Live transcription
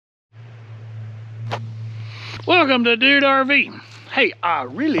Welcome to Dude RV. Hey, I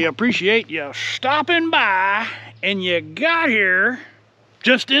really appreciate you stopping by, and you got here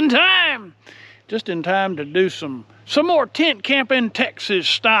just in time. Just in time to do some more tent camping Texas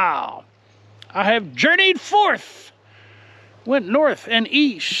style. I have journeyed forth, went north and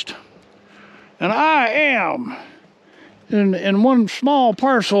east, and I am in one small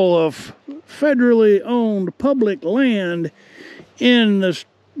parcel of federally owned public land in this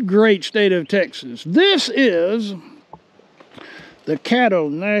great state of Texas. This is the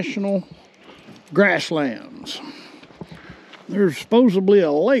Caddo National Grasslands. There's supposedly a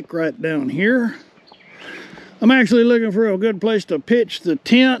lake right down here. I'm actually looking for a good place to pitch the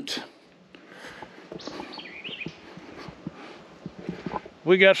tent.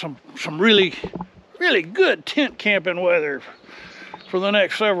 We got some really good tent camping weather for the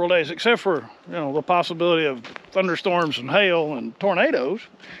next several days, except for, you know, the possibility of thunderstorms and hail and tornadoes.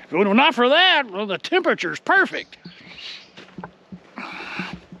 If it were not for that, well, the temperature's perfect.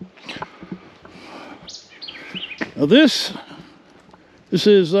 Now this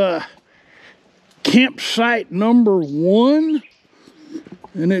is campsite number 1,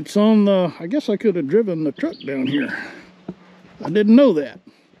 and it's on the, I guess I could have driven the truck down here. I didn't know that.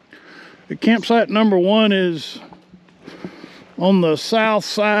 The campsite number 1 is on the south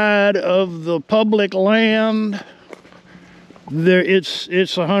side of the public land. There, it's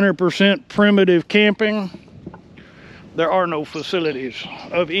 100% primitive camping. There are no facilities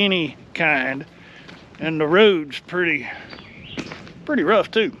of any kind, and the road's pretty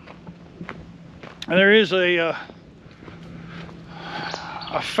rough too. And there is a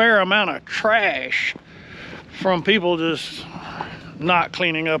fair amount of trash from people just not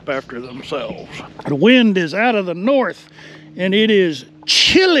cleaning up after themselves. The wind is out of the north, and it is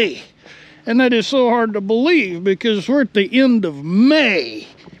chilly, and that is so hard to believe because we're at the end of May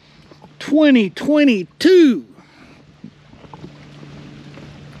 2022.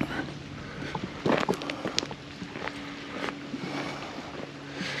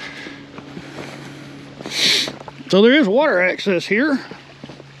 So there is water access here.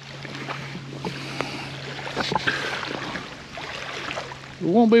 We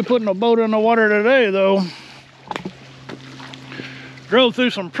won't be putting a boat in the water today though. Drove through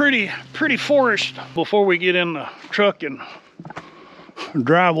some pretty forest before we get in the truck and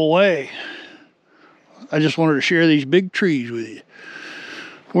drive away. I just wanted to share these big trees with you.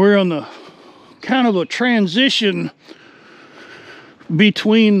 We're on the kind of a transition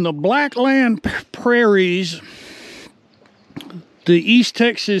between the Blackland prairies, the East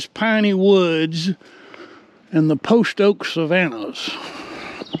Texas piney woods, and the post oak savannas.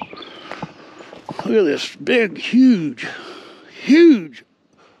 Look at this big, huge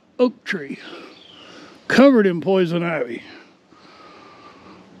oak tree covered in poison ivy.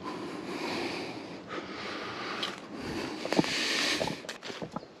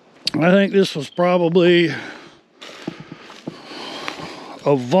 I think this was probably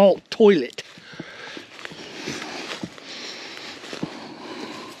a vault toilet.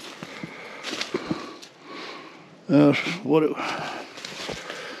 What it,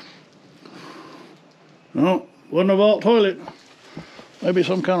 no, wasn't a vault toilet. Maybe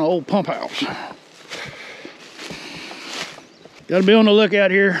some kind of old pump house. Gotta be on the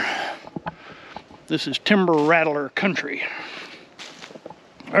lookout here. This is timber rattler country.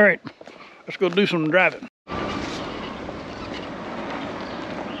 All right, let's go do some driving.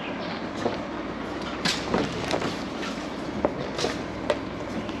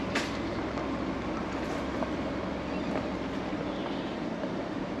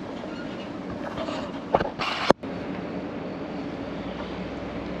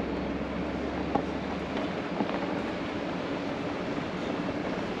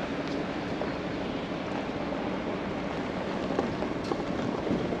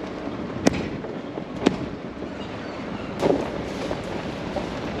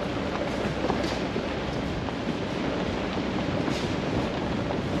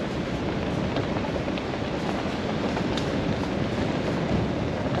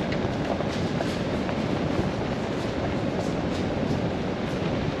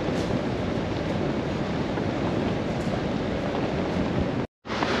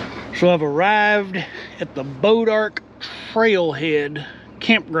 So I've arrived at the Bodark Trailhead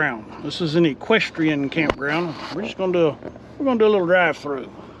Campground. This is an equestrian campground. We're gonna do a little drive through.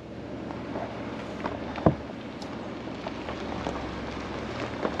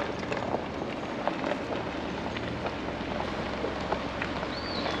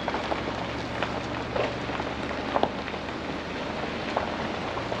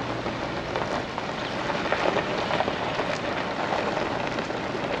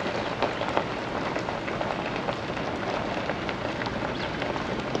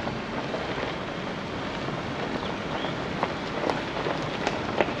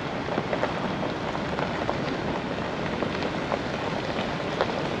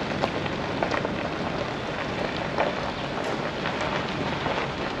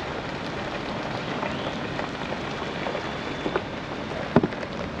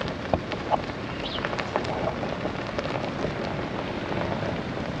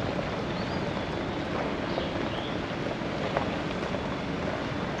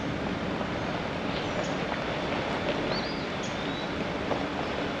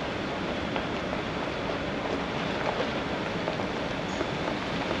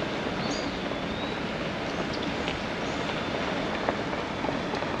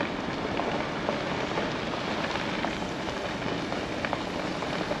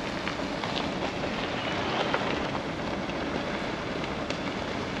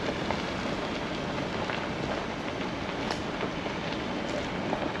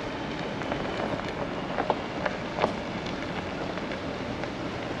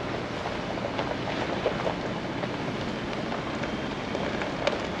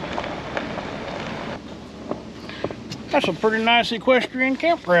 That's a pretty nice equestrian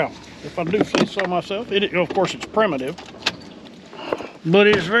campground, if I do say so myself. Of course, it's primitive, but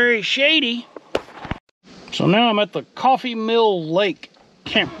it's very shady. So now I'm at the Coffee Mill Lake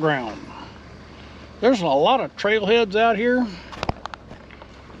Campground. There's a lot of trailheads out here,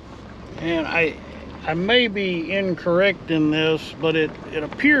 and I may be incorrect in this, but it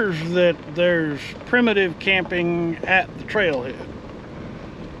appears that there's primitive camping at the trailhead.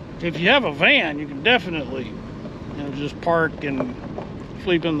 If you have a van, you can definitely, just park and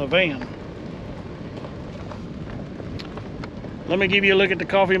sleep in the van. Let me give you a look at the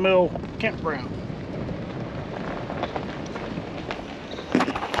Coffee Mill Campground.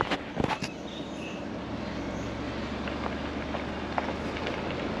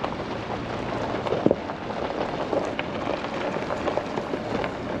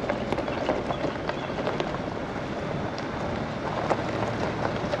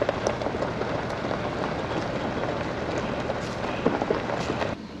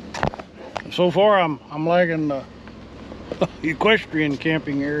 So far, I'm liking the equestrian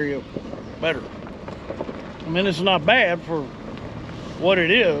camping area better. I mean, it's not bad for what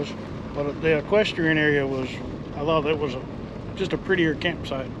it is, but the equestrian area I thought that was just a prettier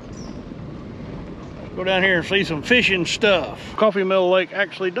campsite. Go down here and see some fishing stuff. Coffee Mill Lake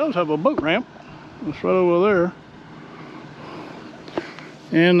actually does have a boat ramp. It's right over there.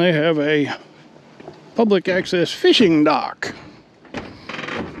 And they have a public access fishing dock.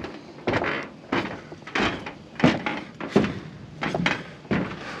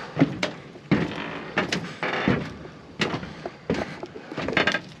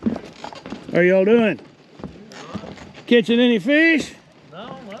 How y'all doing? Catching any fish?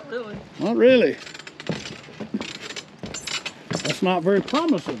 No, not really. Not really. That's not very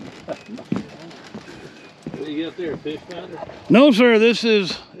promising. What do you got there, a fish finder? No, sir. This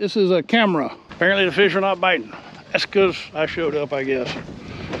is a camera. Apparently the fish are not biting. That's because I showed up, I guess.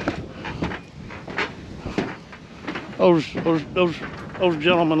 Those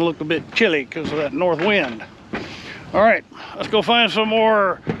gentlemen look a bit chilly because of that north wind. All right, let's go find some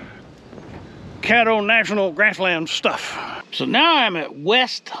more Caddo National Grasslands stuff. So now I'm at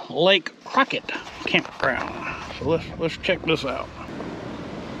West Lake Crockett Campground. So let's check this out.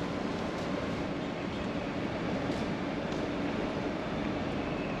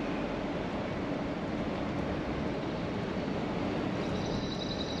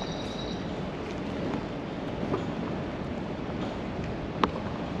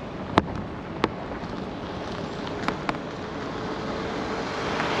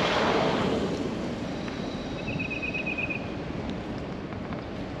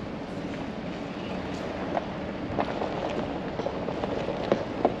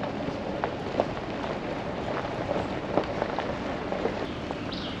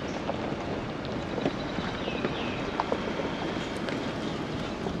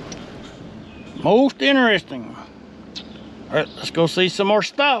 Most interesting. All right, let's go see some more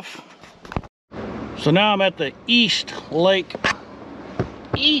stuff. So now I'm at the East Lake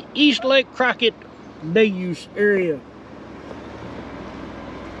Crockett day use area.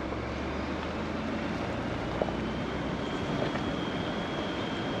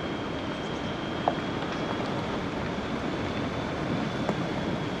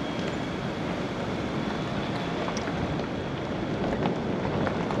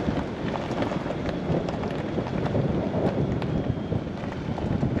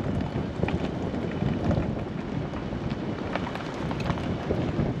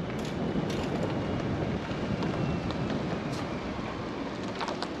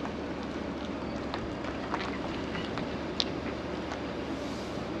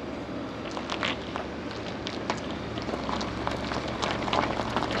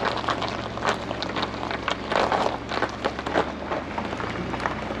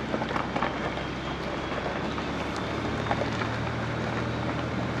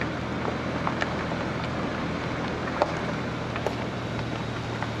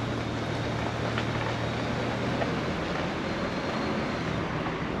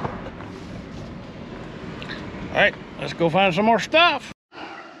 All right, let's go find some more stuff.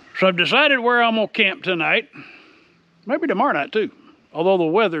 So I've decided where I'm gonna camp tonight. Maybe tomorrow night too. Although the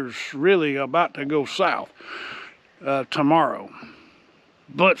weather's really about to go south tomorrow.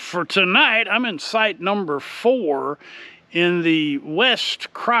 But for tonight, I'm in site number 4 in the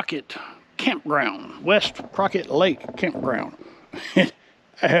West Crockett Campground. West Crockett Lake Campground. I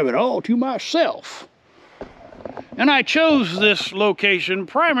have it all to myself. And I chose this location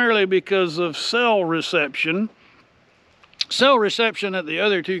primarily because of cell reception. Cell reception at the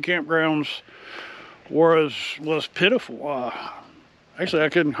other 2 campgrounds was pitiful. Actually, I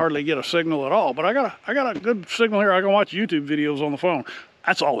couldn't hardly get a signal at all, but I got a good signal here. I can watch YouTube videos on the phone.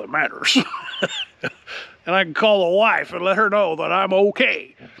 That's all that matters. And I can call the wife and let her know that I'm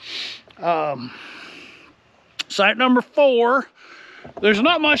okay. Site number 4. There's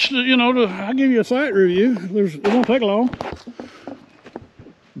not much to, I'll give you a site review. It won't take long.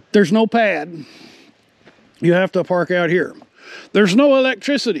 There's no pad. You have to park out here. There's no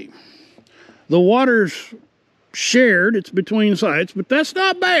electricity. The water's shared. It's between sites, but that's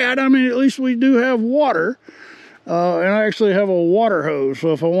not bad. I mean, at least we do have water. And I actually have a water hose.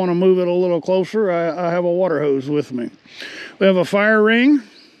 So if I want to move it a little closer, I have a water hose with me. We have a fire ring.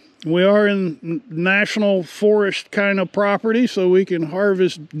 We are in national forest kind of property, so we can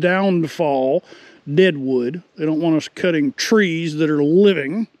harvest downfall dead wood. They don't want us cutting trees that are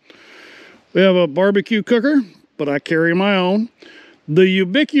living. We have a barbecue cooker, but I carry my own. The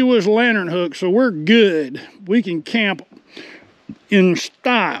ubiquitous lantern hook, so we're good. We can camp in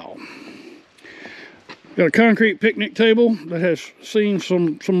style. Got a concrete picnic table that has seen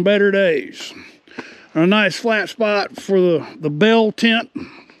some better days. A nice flat spot for the bell tent.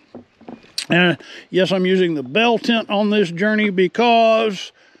 And yes, I'm using the bell tent on this journey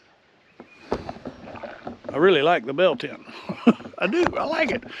because I really like the bell tent. I do, I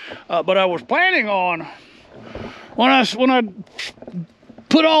like it. But I was planning on, when I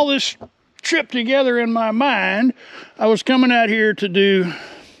put all this trip together in my mind, I was coming out here to do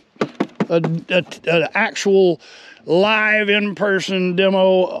an actual live in-person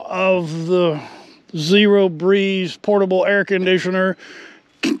demo of the Zero Breeze portable air conditioner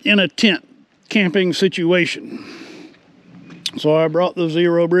in a tent camping situation. So I brought the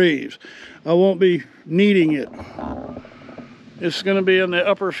Zero Breeze. I won't be needing it. It's going to be in the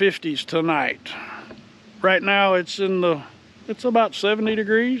upper 50s tonight. Right now it's about 70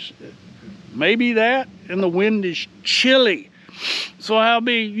 degrees, maybe that, and the wind is chilly. So I'll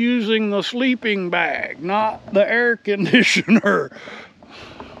be using the sleeping bag, not the air conditioner.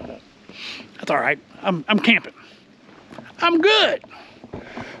 That's all right. I'm camping. I'm good.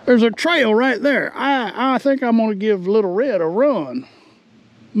 There's a trail right there. I think I'm gonna give Little Red a run.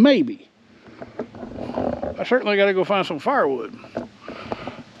 Maybe. I certainly gotta go find some firewood.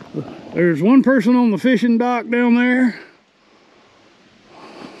 There's one person on the fishing dock down there.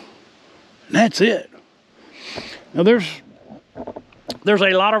 And that's it. Now there's a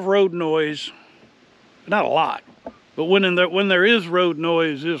lot of road noise. Not a lot, but when there is road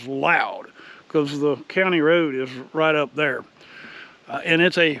noise, it's loud because the county road is right up there. And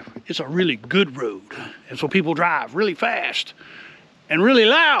it's a really good road. And so people drive really fast and really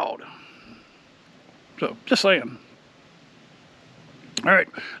loud. So, just saying. All right,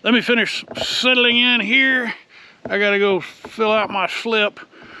 let me finish settling in here. I gotta go fill out my slip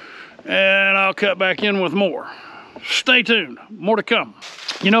and I'll cut back in with more. Stay tuned, more to come.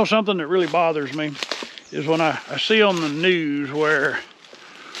 You know, something that really bothers me is when I see on the news where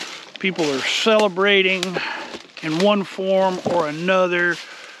people are celebrating in one form or another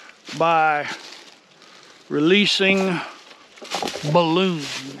by releasing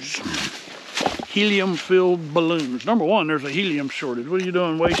balloons, helium-filled balloons. Number one, there's a helium shortage. What are you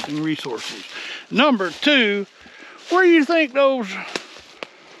doing wasting resources? Number two, where do you think those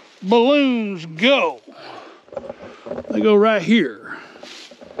balloons go? They go right here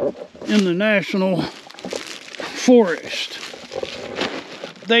in the national forest.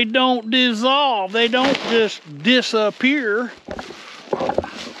 They don't dissolve. They don't just disappear.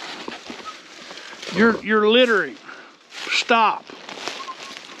 You're littering. Stop.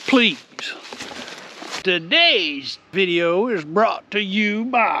 Please. Today's video is brought to you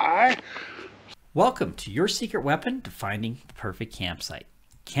by... Welcome to your secret weapon to finding the perfect campsite.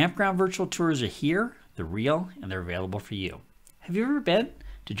 Campground virtual tours are here, they're real, and they're available for you. Have you ever been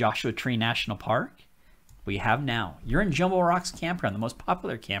to Joshua Tree National Park? We have now. You're in Jumbo Rocks Campground, the most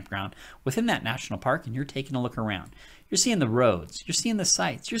popular campground within that national park, and you're taking a look around. You're seeing the roads, you're seeing the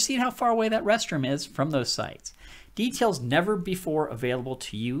sites, you're seeing how far away that restroom is from those sites. Details never before available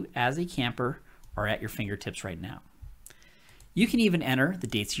to you as a camper are at your fingertips right now. You can even enter the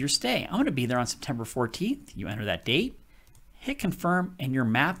dates of your stay. I'm going to be there on September 14th. You enter that date, hit confirm, and your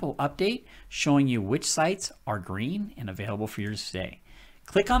map will update showing you which sites are green and available for your stay.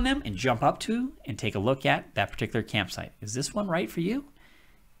 Click on them and jump up to and take a look at that particular campsite. Is this one right for you?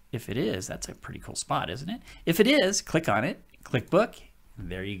 If it is, that's a pretty cool spot, isn't it? If it is, click on it, click book, and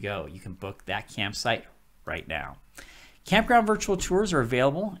there you go. You can book that campsite right now. Campground virtual tours are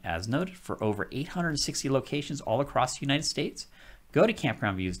available, as noted, for over 860 locations all across the United States. Go to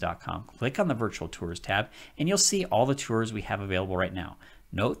campgroundviews.com, click on the virtual tours tab, and you'll see all the tours we have available right now.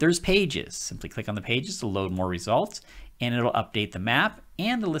 Note there's pages. Simply click on the pages to load more results, and it'll update the map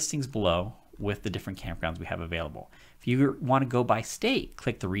and the listings below with the different campgrounds we have available. If you want to go by state,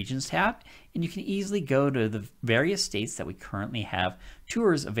 click the Regions tab, and you can easily go to the various states that we currently have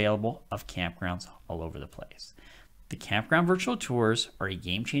tours available of campgrounds all over the place. The Campground Virtual Tours are a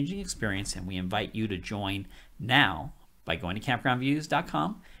game-changing experience, and we invite you to join now by going to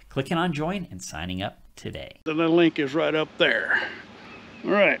campgroundviews.com, clicking on Join, and signing up today. The link is right up there.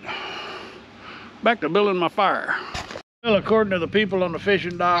 All right, back to building my fire. Well, according to the people on the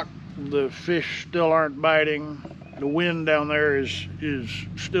fishing dock, the fish still aren't biting. The wind down there is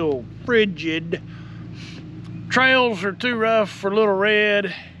still frigid. Trails are too rough for Little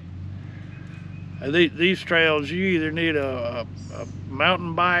Red. These trails, you either need a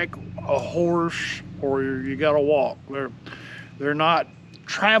mountain bike, a horse, or you gotta walk. They're not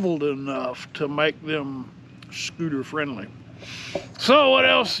traveled enough to make them scooter friendly. So what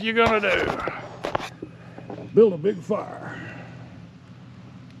else you gonna do? Build a big fire.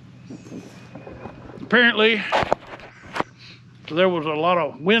 Apparently, there was a lot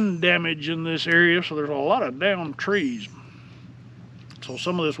of wind damage in this area, so there's a lot of downed trees. So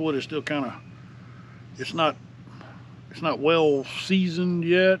some of this wood is still kind of, it's not well seasoned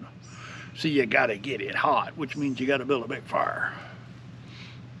yet. So you gotta get it hot, which means you gotta build a big fire.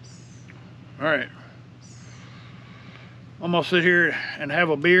 All right, I'm gonna sit here and have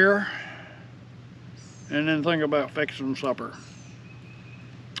a beer and then think about fixing supper.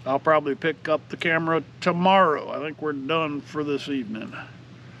 I'll probably pick up the camera tomorrow. I think we're done for this evening.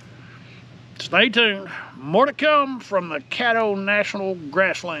 Stay tuned. More to come from the Caddo National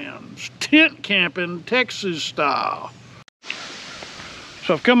Grasslands. Tent camping, Texas style.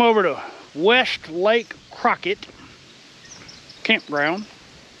 So I've come over to West Lake Crockett Campground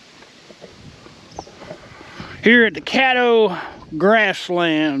here at the Caddo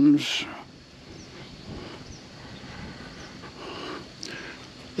Grasslands.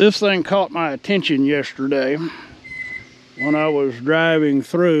 This thing caught my attention yesterday when I was driving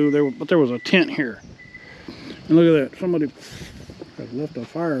through. But there was a tent here. And look at that. Somebody has left a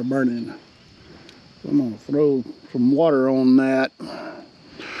fire burning. So I'm going to throw some water on that.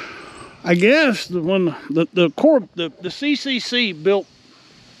 I guess when the CCC built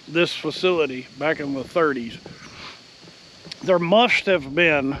this facility back in the 30s, there must have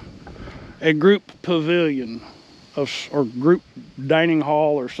been a group pavilion or group dining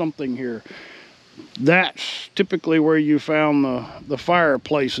hall or something here. That's typically where you found the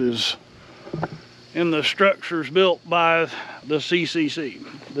fireplaces in the structures built by the CCC,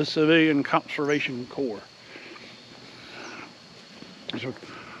 the Civilian Conservation Corps. So,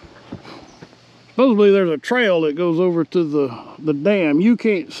 supposedly there's a trail that goes over to the dam. You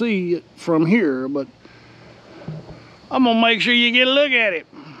can't see it from here, but I'm gonna make sure you get a look at it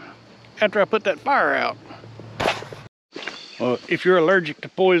after I put that fire out. Well, if you're allergic to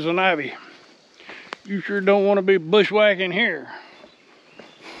poison ivy, you sure don't want to be bushwhacking here.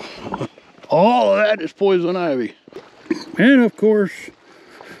 All of that is poison ivy. And of course,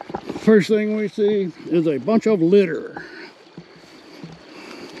 first thing we see is a bunch of litter.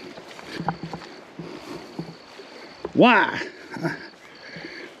 Why?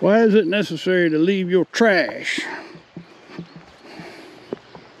 Why is it necessary to leave your trash?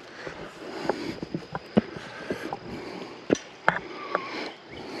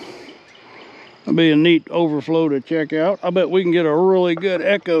 That'll be a neat overflow to check out. I bet we can get a really good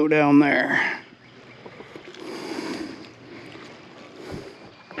echo down there.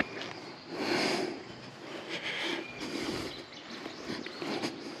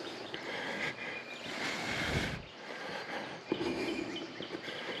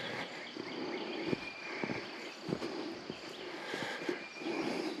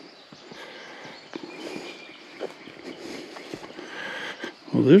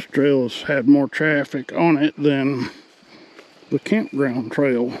 Well, this trail has had more traffic on it than the campground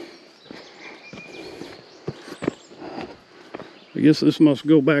trail. I guess this must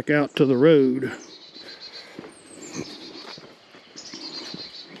go back out to the road.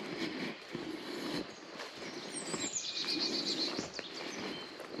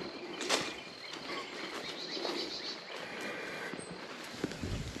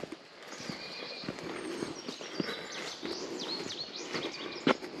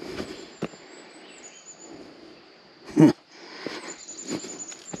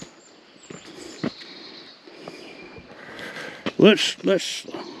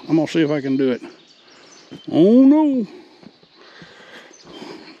 I'm gonna see if I can do it. Oh no.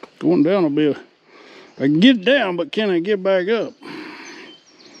 Going down will be I can get down, but can I get back up?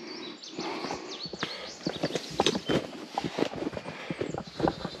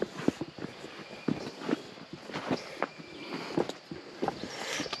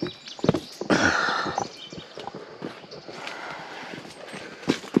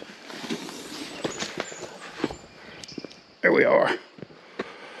 are.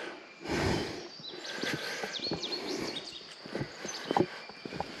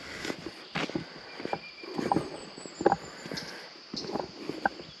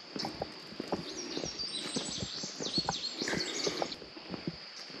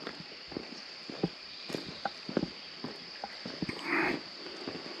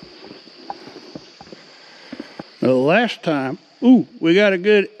 The last time, ooh, we got a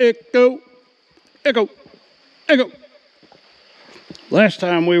good echo. Last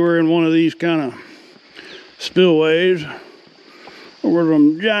time we were in one of these kind of spillways, there were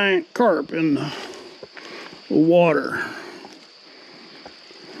some giant carp in the water.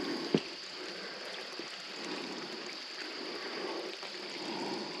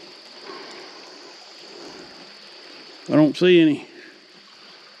 I don't see any,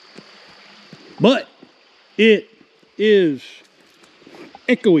 but it is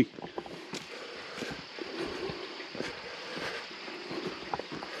echoey.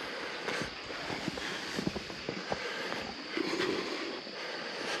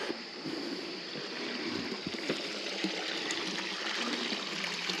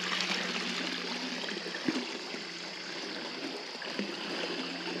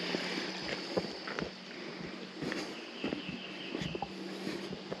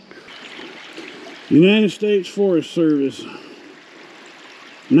 United States Forest Service,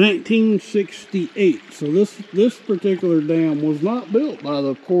 1968. So this particular dam was not built by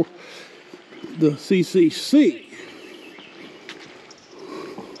the CCC.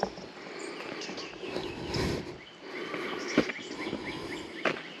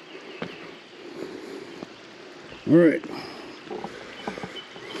 All right.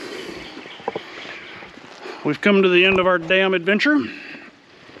 We've come to the end of our dam adventure.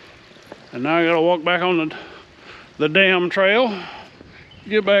 And now I gotta walk back on the dam trail,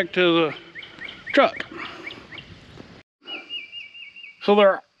 get back to the truck. So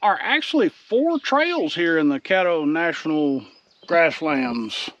there are actually 4 trails here in the Caddo National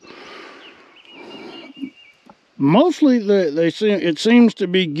Grasslands. Mostly it seems to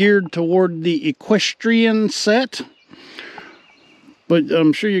be geared toward the equestrian set, but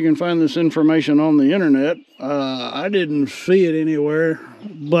I'm sure you can find this information on the internet. I didn't see it anywhere,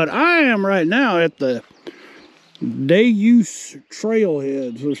 but I am right now at the day use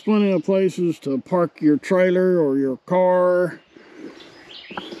trailheads. There's plenty of places to park your trailer or your car,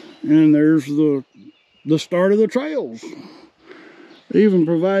 and there's the start of the trails. They even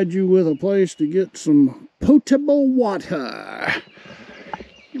provide you with a place to get some potable water.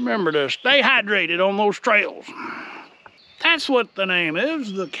 You remember to stay hydrated on those trails. That's what the name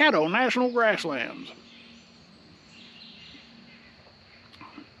is, the Caddo National Grasslands.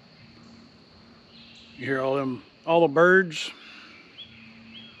 You hear all the birds?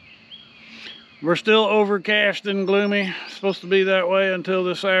 We're still overcast and gloomy. It's supposed to be that way until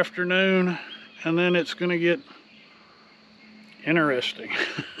this afternoon, and then it's gonna get interesting.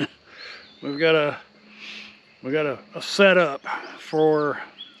 We've got a setup for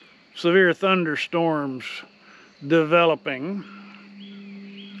severe thunderstorms developing.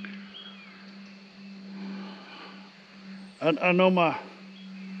 I know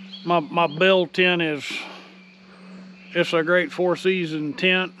my bell tent it's a great 4-season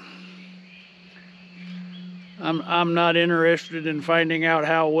tent. I'm not interested in finding out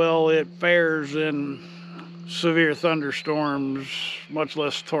how well it fares in severe thunderstorms, much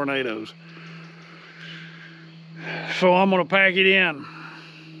less tornadoes. So I'm gonna pack it in.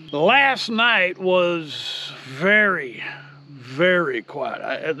 Last night was very, very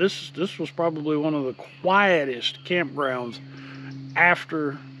quiet. This was probably one of the quietest campgrounds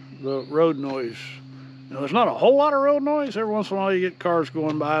after the road noise. Now, there's not a whole lot of road noise. Every once in a while you get cars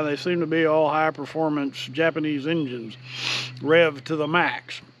going by. They seem to be all high performance Japanese engines, revved to the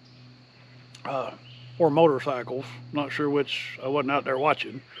max. Or motorcycles, not sure which. I wasn't out there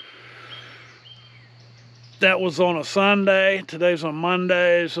watching. That was on a Sunday. Today's on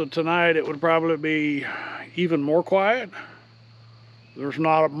Monday, so tonight it would probably be even more quiet. There's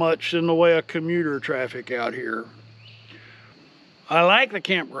not much in the way of commuter traffic out here. I like the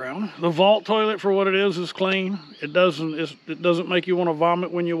campground. The vault toilet, for what it is clean. It doesn't make you want to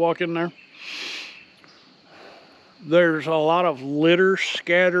vomit when you walk in there. There's a lot of litter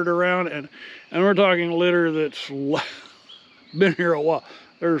scattered around, and we're talking litter that's been here a while.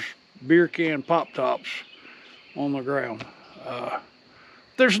 There's beer can pop tops on the ground.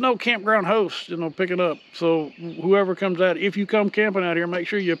 There's no campground host, pick it up. So whoever comes out, if you come camping out here, make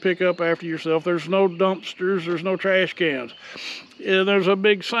sure you pick up after yourself. There's no dumpsters, there's no trash cans. There's a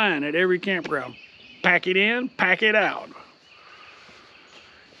big sign at every campground. Pack it in, pack it out.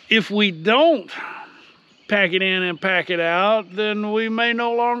 If we don't pack it in and pack it out, then we may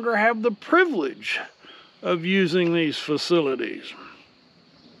no longer have the privilege of using these facilities,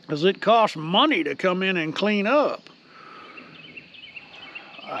 as it costs money to come in and clean up.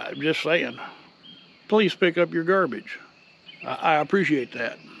 I'm just saying, please pick up your garbage. I appreciate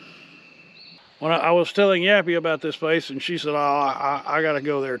that. When I was telling Yappy about this place, and she said, oh, I got to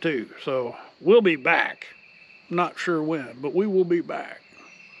go there too. So we'll be back. Not sure when, but we will be back.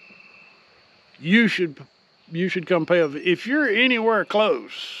 You should come pay if you're anywhere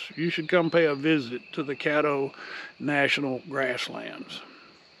close, you should come pay a visit to the Caddo National Grasslands.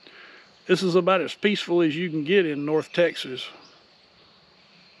 This is about as peaceful as you can get in North Texas.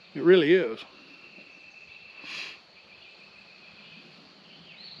 It really is.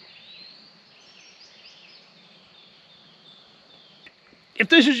 If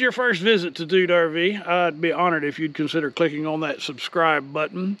this is your first visit to Dude RV, I'd be honored if you'd consider clicking on that subscribe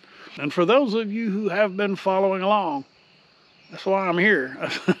button. And for those of you who have been following along, that's why I'm here.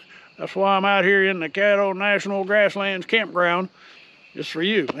 That's why I'm out here in the Caddo National Grasslands campground, just for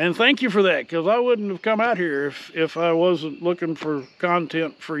you. And thank you for that, because I wouldn't have come out here if I wasn't looking for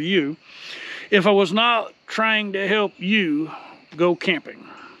content for you, if I was not trying to help you go camping.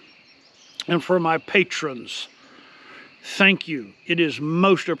 And for my patrons, thank you. It is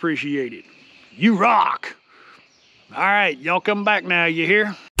most appreciated. You rock. All right, y'all come back now, you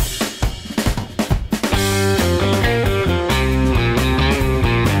hear?